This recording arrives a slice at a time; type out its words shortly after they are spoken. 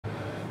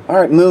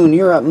Alright, Moon,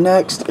 you're up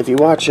next. If you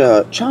watch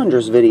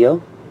Chandra's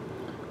video,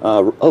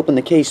 open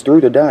the case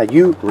through to die,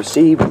 you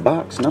receive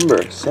box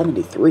number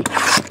 73.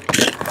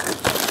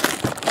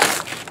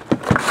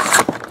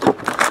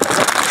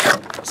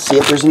 See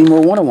if there's any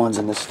more one-on-ones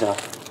in this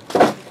stuff.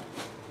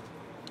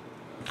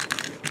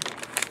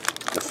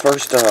 The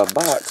first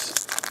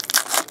box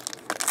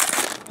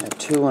had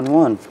 2 in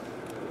 1.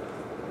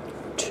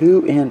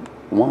 2 in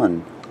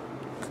 1.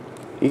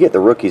 You get the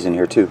rookies in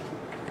here too.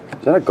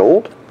 Is that a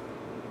gold?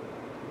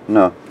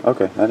 No.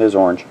 Okay, that is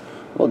orange.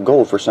 Look,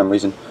 gold for some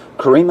reason.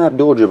 Kareem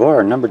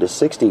Abdul-Jabbar, numbered to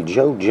 60.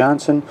 Joe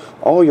Johnson.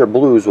 All your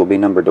blues will be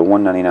numbered to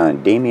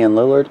 199. Damian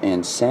Lillard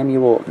and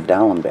Samuel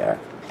Dalembert.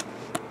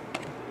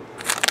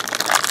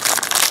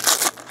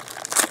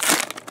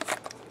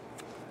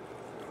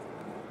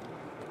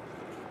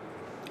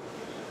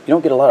 You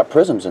don't get a lot of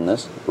Prizms in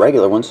this.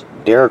 Regular ones.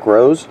 Derrick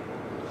Rose.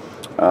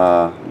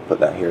 Put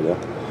that here though.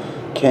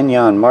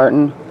 Kenyon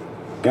Martin.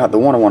 Got the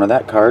one-on-one of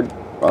that card.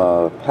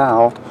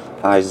 Powell,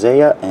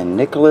 Isaiah, and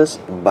Nicholas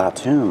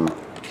Batum.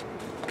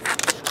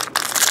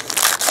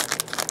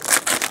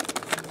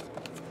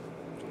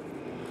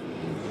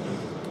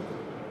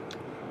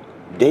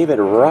 David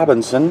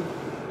Robinson.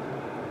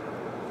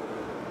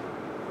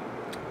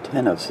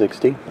 10 of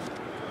 60.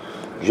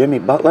 Jimmy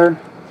Butler.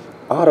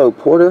 Otto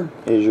Porter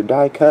is your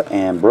die cut,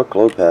 and Brook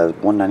Lopez,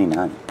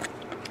 199.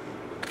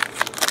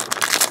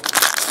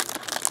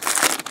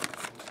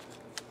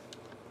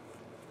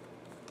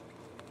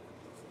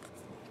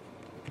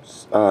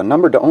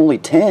 Numbered to only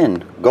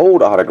 10,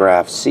 gold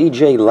autograph,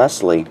 C.J.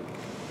 Leslie.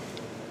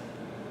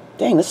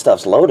 Dang, this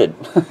stuff's loaded.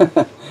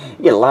 You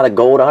get a lot of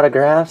gold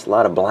autographs, a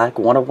lot of black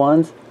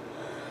one-of-ones.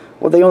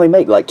 Well, they only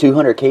make like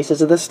 200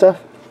 cases of this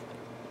stuff.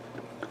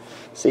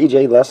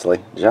 C.J.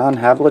 Leslie, John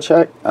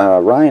Havlicek,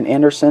 Ryan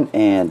Anderson,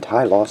 and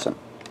Ty Lawson.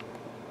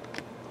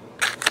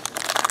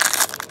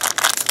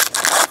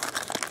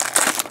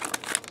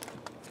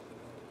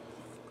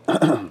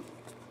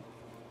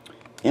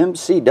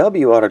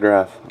 MCW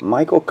autograph,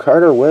 Michael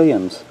Carter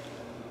Williams.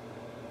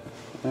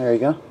 There you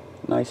go.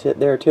 Nice hit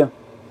there too.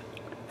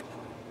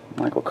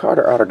 Michael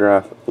Carter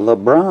autograph,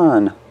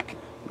 LeBron,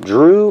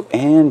 Drew,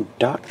 and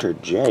Dr.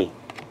 J.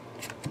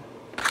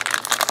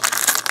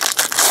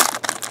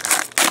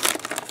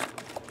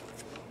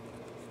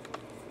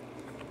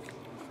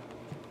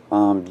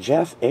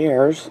 Jeff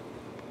Ayers.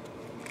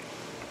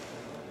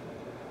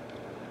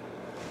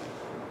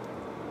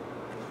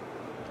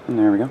 And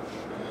there we go.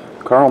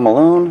 Karl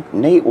Malone,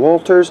 Nate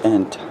Walters,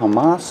 and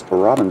Thomas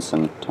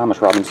Robinson.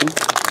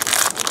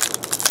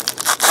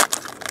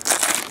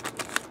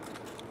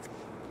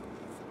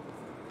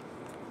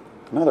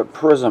 Another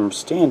Prizm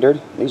standard.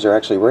 These are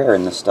actually rare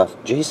in this stuff.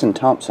 Jason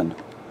Thompson.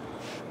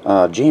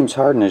 James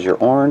Harden is your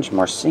orange.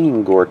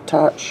 Marcin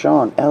Gortat,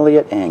 Sean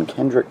Elliott, and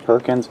Kendrick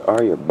Perkins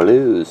are your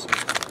blues.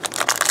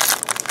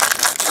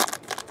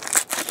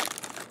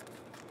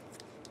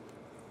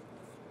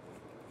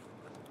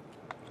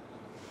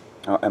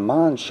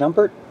 Iman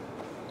Shumpert,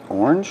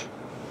 orange.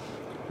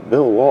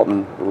 Bill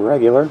Walton,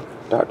 regular.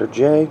 Dr.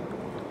 J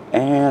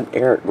and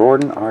Eric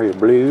Gordon are your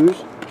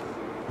blues.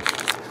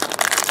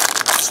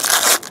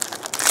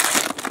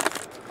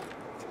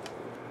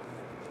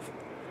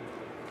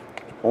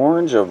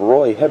 Orange of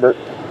Roy Hibbert.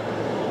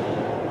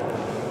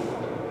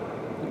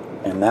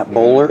 And that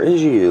bowler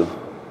is you.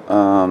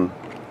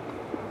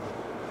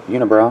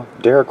 Unibrow,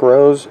 Derrick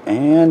Rose,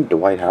 and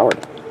Dwight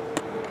Howard.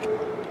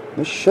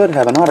 This should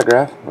have an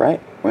autograph, right?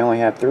 We only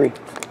have 3.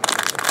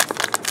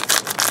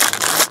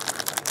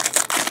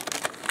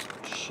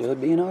 Should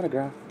be an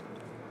autograph.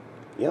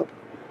 Yep.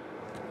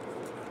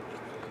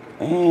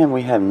 And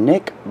we have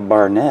Dick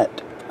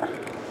Barnett,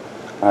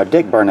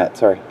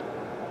 sorry.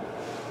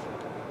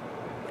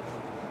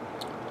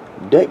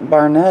 Dick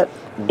Barnett,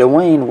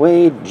 Dwayne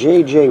Wade,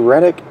 J.J.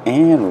 Redick,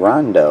 and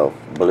Rondo,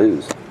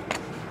 blues.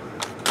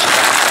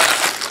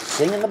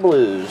 Singing the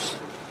blues.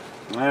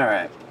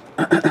 Alright.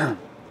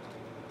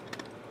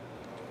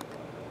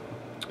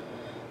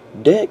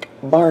 Dick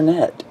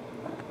Barnett,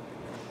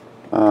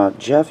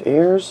 Jeff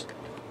Ayers,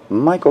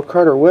 Michael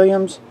Carter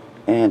Williams,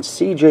 and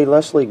C.J.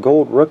 Leslie,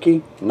 gold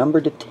rookie,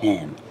 numbered to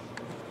 10.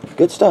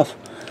 Good stuff.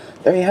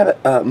 There you have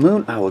it.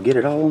 Moon, I will get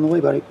it all on the way,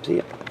 buddy. See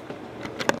ya.